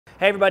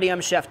Hey everybody, I'm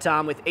Chef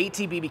Tom with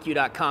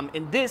allthingsbbq.com,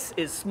 and this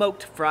is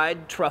Smoked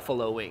Fried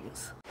Truffalo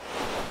Wings.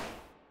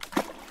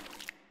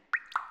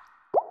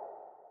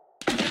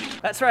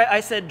 That's right, I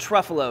said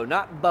truffalo,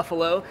 not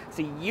buffalo.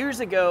 See, years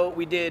ago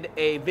we did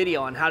a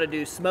video on how to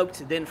do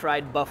smoked then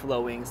fried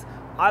buffalo wings.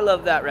 I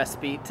love that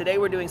recipe. Today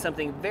we're doing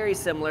something very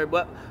similar,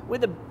 but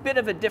with a bit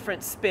of a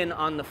different spin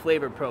on the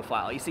flavor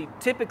profile. You see,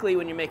 typically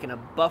when you're making a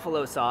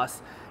buffalo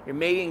sauce, your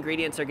main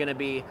ingredients are gonna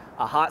be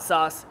a hot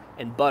sauce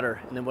and butter,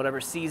 and then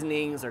whatever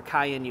seasonings or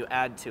cayenne you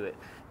add to it.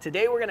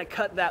 Today we're gonna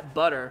cut that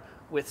butter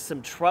with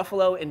some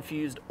truffalo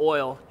infused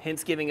oil,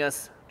 hence giving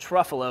us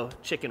truffalo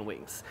chicken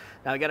wings.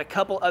 Now I got a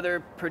couple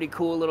other pretty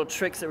cool little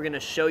tricks that we're gonna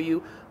show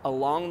you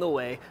along the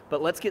way,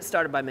 but let's get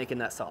started by making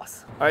that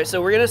sauce. All right,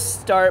 so we're gonna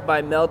start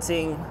by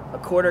melting a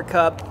 1/4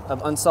 cup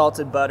of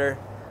unsalted butter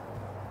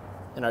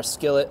in our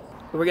skillet.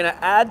 We're gonna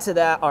add to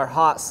that our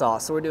hot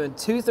sauce. So we're doing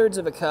 2/3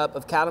 of a cup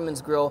of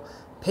Cattleman's Grill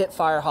Pit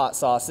Fire hot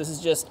sauce. This is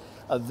just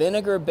a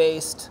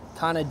vinegar-based,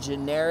 kind of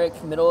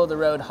generic,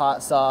 middle-of-the-road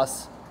hot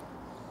sauce.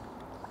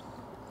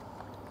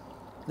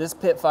 This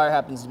Pit Fire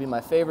happens to be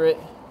my favorite,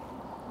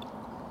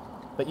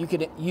 but you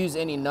could use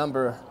any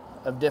number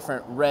of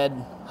different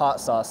red hot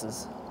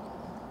sauces.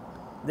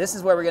 This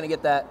is where we're gonna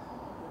get that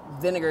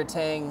vinegar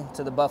tang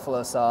to the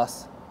buffalo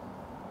sauce.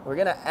 We're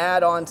gonna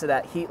add on to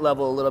that heat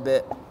level a little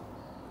bit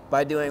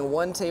by doing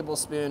 1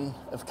 tablespoon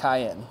of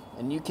cayenne.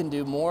 And you can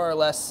do more or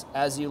less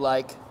as you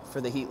like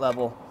for the heat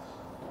level.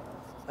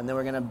 And then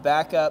we're gonna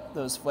back up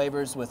those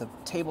flavors with a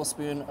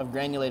tablespoon of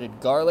granulated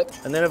garlic.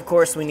 And then of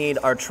course we need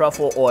our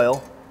truffle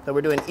oil. So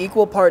we're doing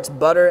equal parts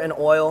butter and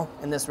oil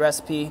in this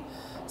recipe.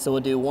 So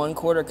we'll do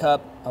 1/4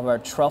 cup of our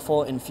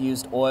truffle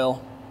infused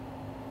oil.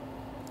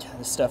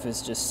 This stuff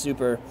is just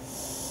super,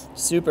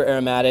 super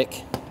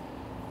aromatic.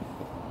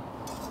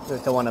 I feel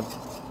like I wanna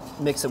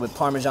mix it with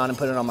Parmesan and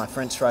put it on my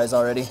French fries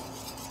already.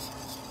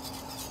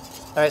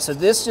 All right, so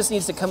this just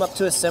needs to come up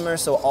to a simmer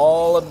so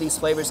all of these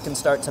flavors can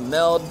start to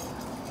meld.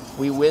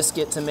 We whisk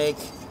it to make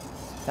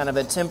kind of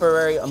a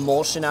temporary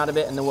emulsion out of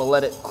it, and then we'll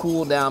let it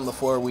cool down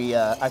before we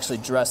actually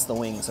dress the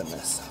wings in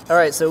this. All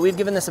right, so we've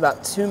given this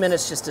about 2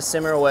 minutes just to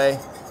simmer away.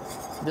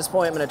 At this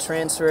point, I'm gonna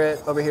transfer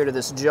it over here to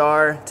this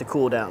jar to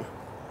cool down.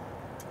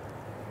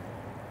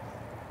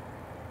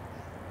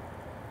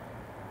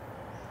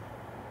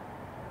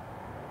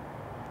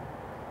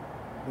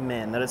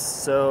 Man, that is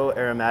so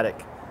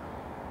aromatic.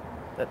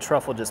 That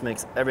truffle just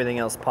makes everything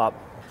else pop.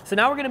 So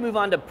now we're gonna move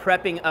on to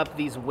prepping up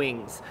these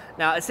wings.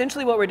 Now,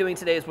 essentially what we're doing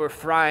today is we're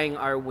frying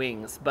our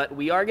wings, but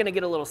we are gonna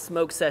get a little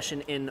smoke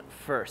session in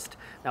first.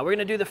 Now we're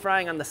gonna do the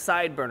frying on the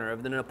side burner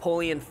of the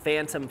Napoleon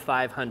Phantom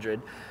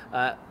 500,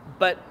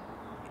 but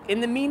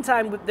in the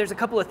meantime, there's a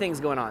couple of things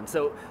going on.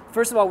 So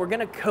first of all, we're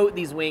gonna coat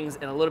these wings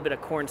in a little bit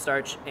of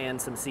cornstarch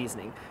and some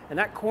seasoning. And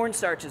that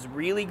cornstarch is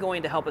really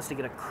going to help us to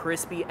get a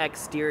crispy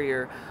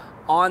exterior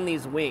on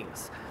these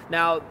wings.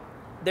 Now,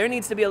 there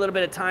needs to be a little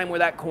bit of time where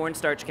that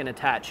cornstarch can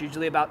attach.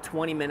 Usually about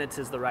 20 minutes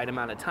is the right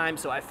amount of time.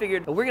 So I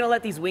figured we're gonna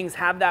let these wings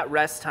have that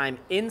rest time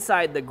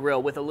inside the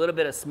grill with a little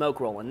bit of smoke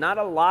rolling. Not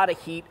a lot of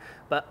heat,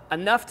 but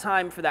enough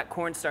time for that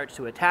cornstarch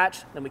to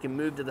attach, then we can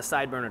move to the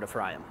side burner to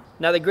fry them.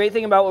 Now the great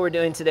thing about what we're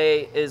doing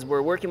today is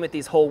we're working with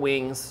these whole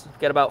wings. We've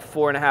got about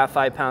 4.5,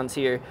 5 pounds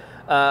here.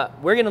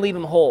 We're gonna leave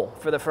them whole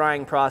for the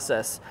frying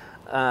process.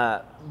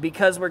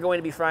 Because we're going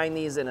to be frying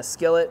these in a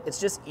skillet, it's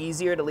just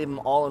easier to leave them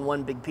all in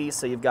one big piece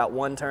so you've got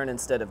 1 turn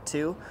instead of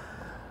 2.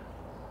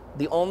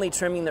 The only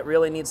trimming that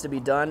really needs to be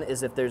done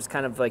is if there's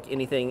kind of like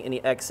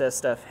any excess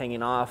stuff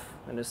hanging off.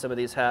 I know some of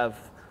these have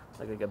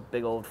like a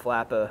big old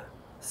flap of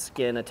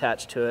skin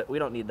attached to it. We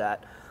don't need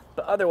that.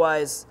 But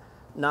otherwise,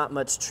 not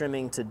much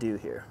trimming to do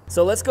here.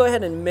 So let's go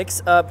ahead and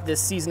mix up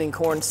this seasoning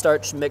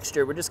cornstarch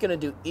mixture. We're just gonna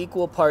do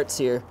equal parts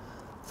here.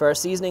 For our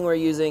seasoning, we're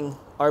using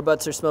Our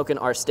Butts Are Smoking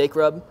our steak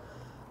rub.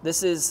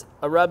 This is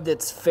a rub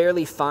that's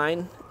fairly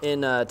fine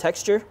in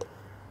texture,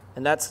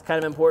 and that's kind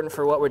of important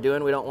for what we're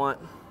doing. We don't want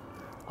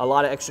a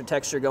lot of extra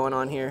texture going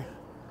on here.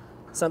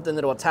 Something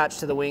that will attach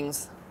to the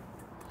wings.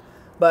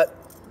 But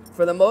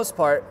for the most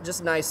part,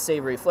 just nice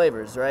savory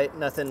flavors, right?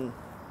 Nothing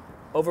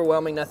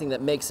overwhelming, nothing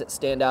that makes it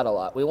stand out a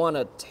lot. We want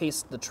to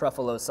taste the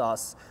truffalo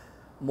sauce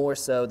more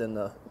so than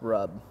the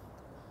rub.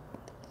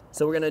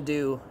 So we're gonna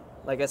do,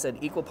 like I said,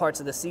 equal parts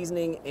of the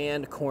seasoning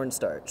and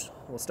cornstarch.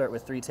 We'll start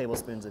with 3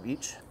 tablespoons of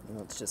each. And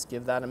let's just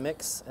give that a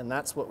mix, and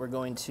that's what we're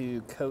going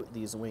to coat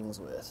these wings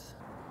with.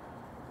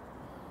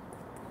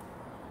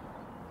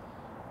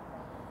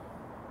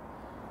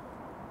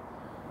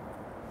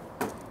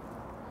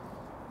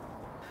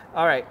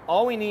 All right,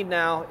 all we need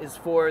now is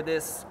for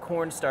this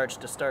cornstarch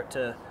to start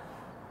to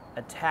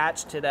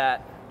attach to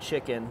that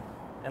chicken.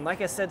 And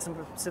like I said,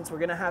 since we're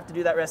gonna have to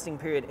do that resting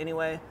period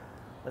anyway,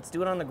 let's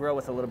do it on the grill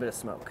with a little bit of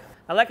smoke.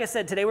 Now, like I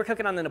said, today we're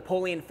cooking on the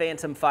Napoleon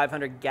Phantom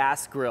 500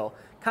 gas grill.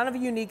 Kind of a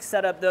unique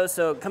setup though,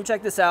 so come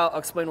check this out. I'll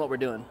explain what we're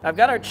doing. I've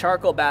got our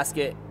charcoal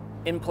basket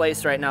in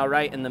place right now,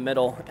 right in the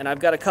middle, and I've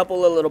got a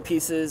couple of little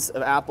pieces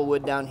of apple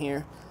wood down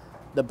here.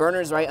 The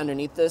burners right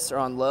underneath this are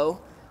on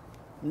low.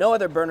 No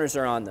other burners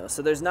are on though,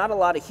 so there's not a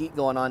lot of heat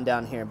going on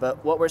down here,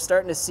 but what we're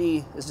starting to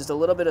see is just a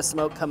little bit of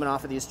smoke coming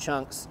off of these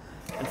chunks.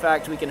 In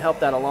fact, we can help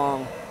that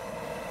along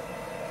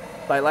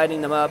by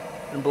lighting them up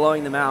and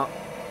blowing them out.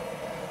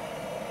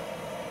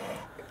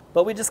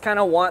 But we just kind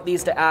of want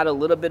these to add a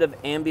little bit of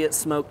ambient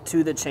smoke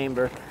to the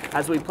chamber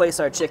as we place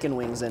our chicken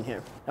wings in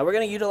here. Now we're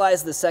going to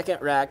utilize the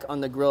second rack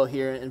on the grill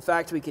here. In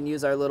fact, we can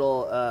use our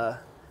little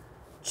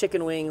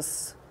chicken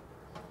wings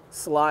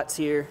slots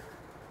here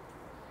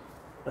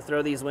to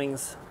throw these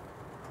wings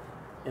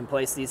in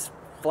place. These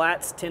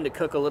flats tend to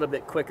cook a little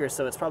bit quicker,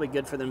 so it's probably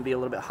good for them to be a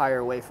little bit higher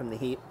away from the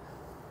heat.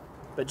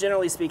 But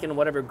generally speaking,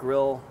 whatever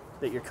grill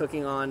that you're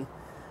cooking on,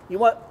 you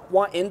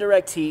want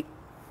indirect heat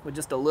with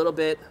just a little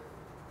bit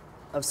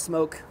of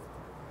smoke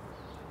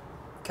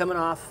coming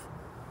off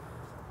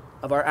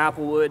of our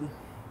apple wood.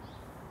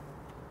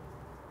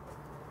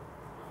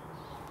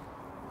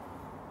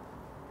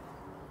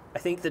 I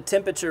think the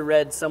temperature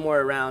read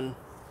somewhere around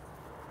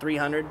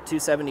 300,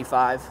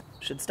 275.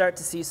 Should start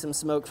to see some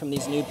smoke from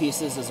these new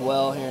pieces as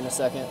well here in a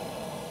second.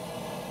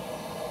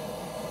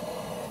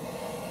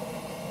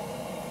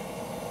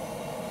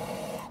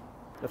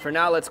 But for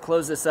now, let's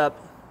close this up.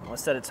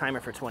 Let's set a timer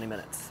for 20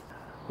 minutes.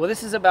 Well,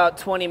 this is about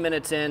 20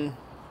 minutes in.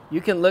 You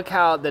can look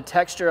how the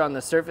texture on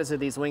the surface of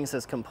these wings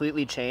has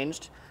completely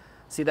changed.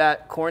 See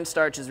that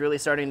cornstarch is really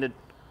starting to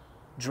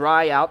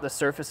dry out the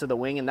surface of the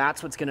wing, and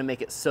that's what's gonna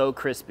make it so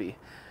crispy.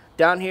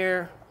 Down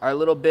here, our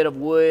little bit of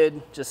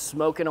wood just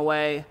smoking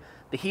away.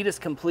 The heat is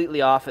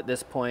completely off at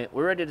this point.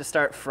 We're ready to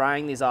start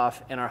frying these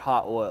off in our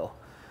hot oil.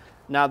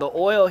 Now the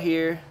oil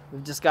here,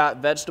 we've just got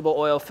vegetable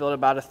oil filled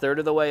about 1/3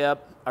 of the way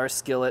up our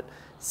skillet,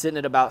 sitting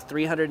at about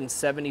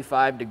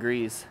 375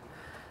 degrees.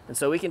 And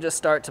so we can just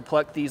start to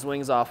pluck these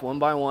wings off one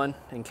by one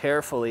and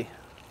carefully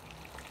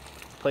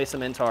place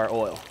them into our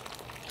oil.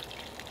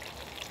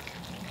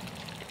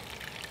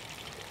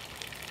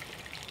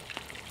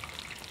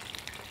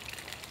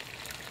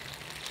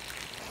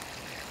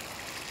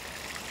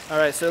 All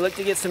right, so look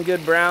to get some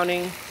good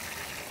browning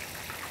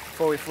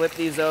before we flip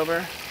these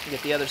over.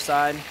 Get the other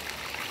side.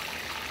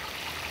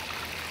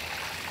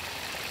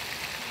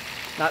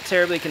 Not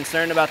terribly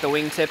concerned about the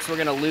wing tips. We're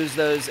gonna lose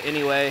those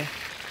anyway.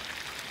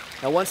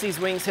 Now once these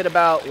wings hit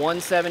about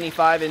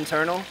 175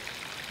 internal,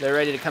 they're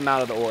ready to come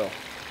out of the oil.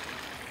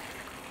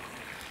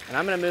 And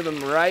I'm gonna move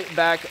them right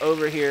back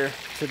over here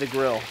to the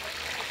grill.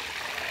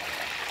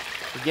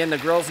 Again, the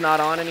grill's not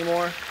on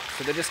anymore,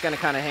 so they're just gonna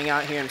kind of hang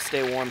out here and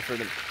stay warm for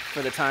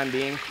the time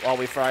being while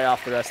we fry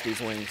off the rest of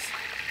these wings.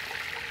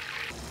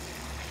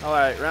 All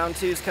right, round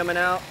two's coming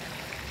out.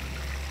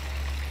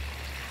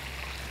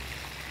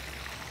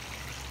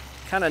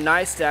 Kind of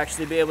nice to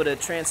actually be able to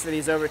transfer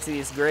these over to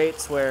these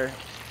grates where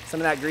some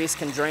of that grease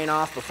can drain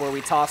off before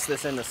we toss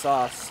this in the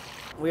sauce.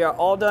 We are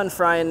all done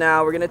frying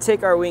now. We're gonna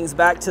take our wings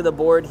back to the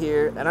board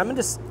here, and I'm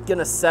just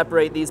gonna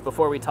separate these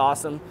before we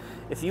toss them.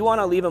 If you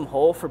wanna leave them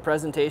whole for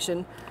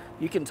presentation,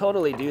 you can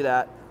totally do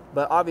that,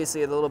 but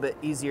obviously it's a little bit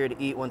easier to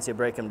eat once you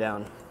break them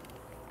down.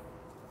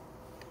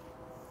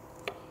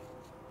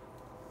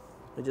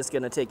 You're just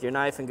gonna take your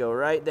knife and go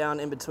right down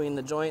in between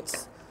the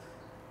joints.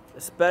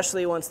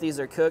 Especially once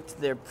these are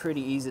cooked, they're pretty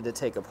easy to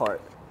take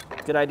apart.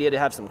 Good idea to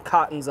have some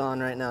cottons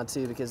on right now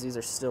too, because these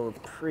are still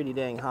pretty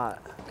dang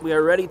hot. We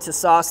are ready to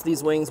sauce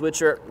these wings, we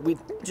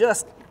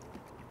just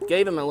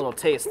gave them a little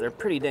taste. They're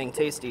pretty dang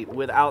tasty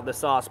without the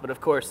sauce, but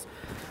of course,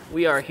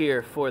 we are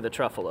here for the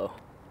truffalo.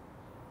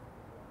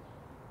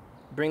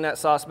 Bring that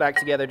sauce back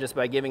together just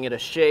by giving it a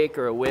shake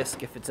or a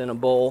whisk if it's in a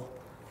bowl.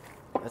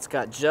 It's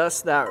got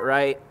just that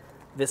right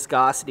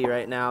viscosity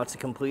right now to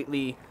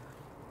completely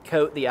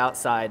coat the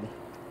outside.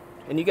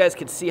 And you guys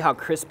could see how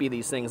crispy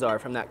these things are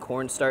from that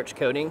cornstarch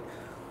coating.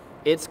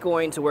 It's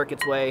going to work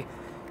its way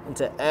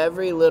into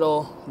every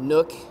little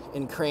nook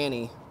and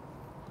cranny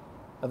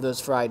of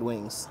those fried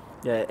wings.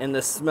 Yeah, and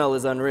the smell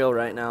is unreal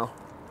right now.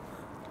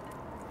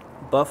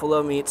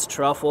 Buffalo meets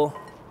truffle.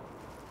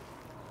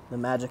 The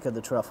magic of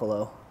the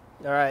truffalo.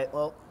 All right,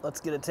 well, let's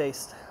get a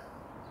taste.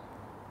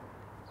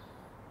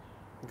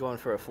 I'm going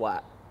for a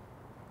flat.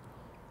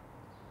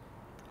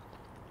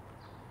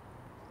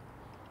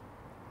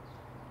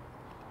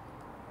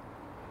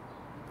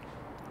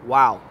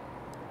 Wow.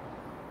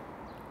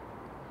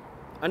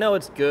 I know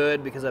it's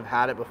good because I've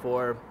had it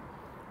before,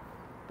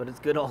 but it's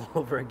good all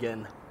over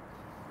again.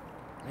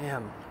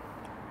 Man.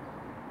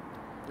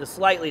 Just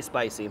slightly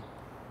spicy,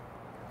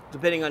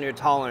 depending on your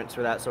tolerance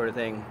for that sort of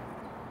thing.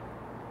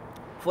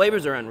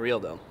 Flavors are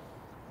unreal though.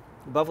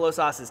 The buffalo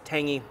sauce is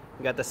tangy,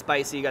 you got the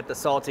spicy, you got the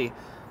salty,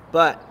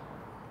 but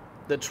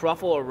the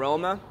truffle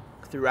aroma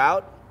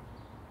throughout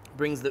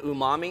brings the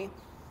umami,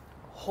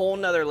 whole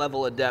nother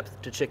level of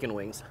depth to chicken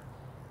wings.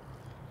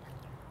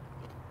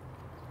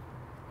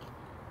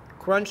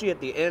 Crunchy at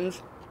the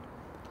ends,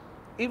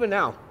 even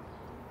now.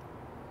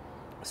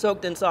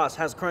 Soaked in sauce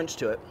has crunch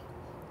to it.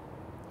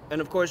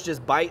 And of course,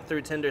 just bite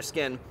through tender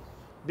skin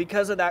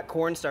because of that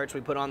cornstarch we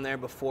put on there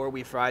before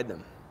we fried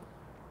them.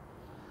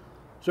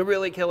 It's a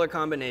really killer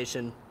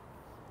combination,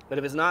 but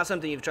if it's not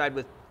something you've tried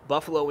with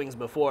buffalo wings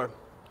before,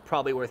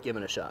 probably worth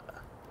giving a shot.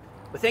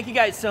 But thank you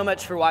guys so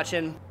much for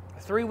watching.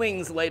 3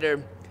 wings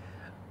later,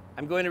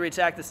 I'm going to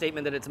retract the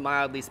statement that it's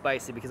mildly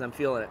spicy because I'm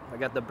feeling it. I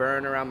got the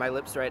burn around my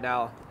lips right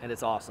now, and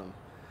it's awesome.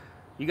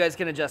 You guys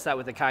can adjust that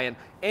with the cayenne.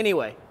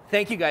 Anyway,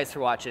 thank you guys for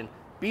watching.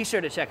 Be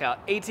sure to check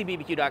out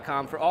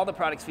allthingsbbq.com for all the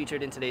products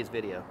featured in today's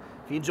video.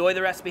 If you enjoy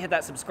the recipe, hit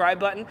that subscribe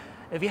button.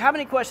 If you have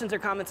any questions or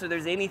comments or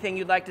there's anything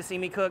you'd like to see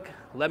me cook,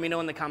 let me know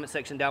in the comment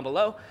section down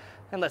below,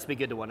 and let's be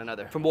good to one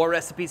another. For more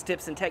recipes,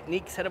 tips, and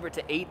techniques, head over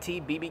to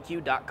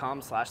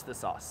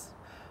allthingsbbq.com/thesauce.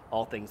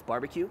 All things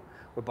barbecue,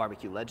 where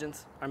barbecue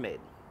legends are made.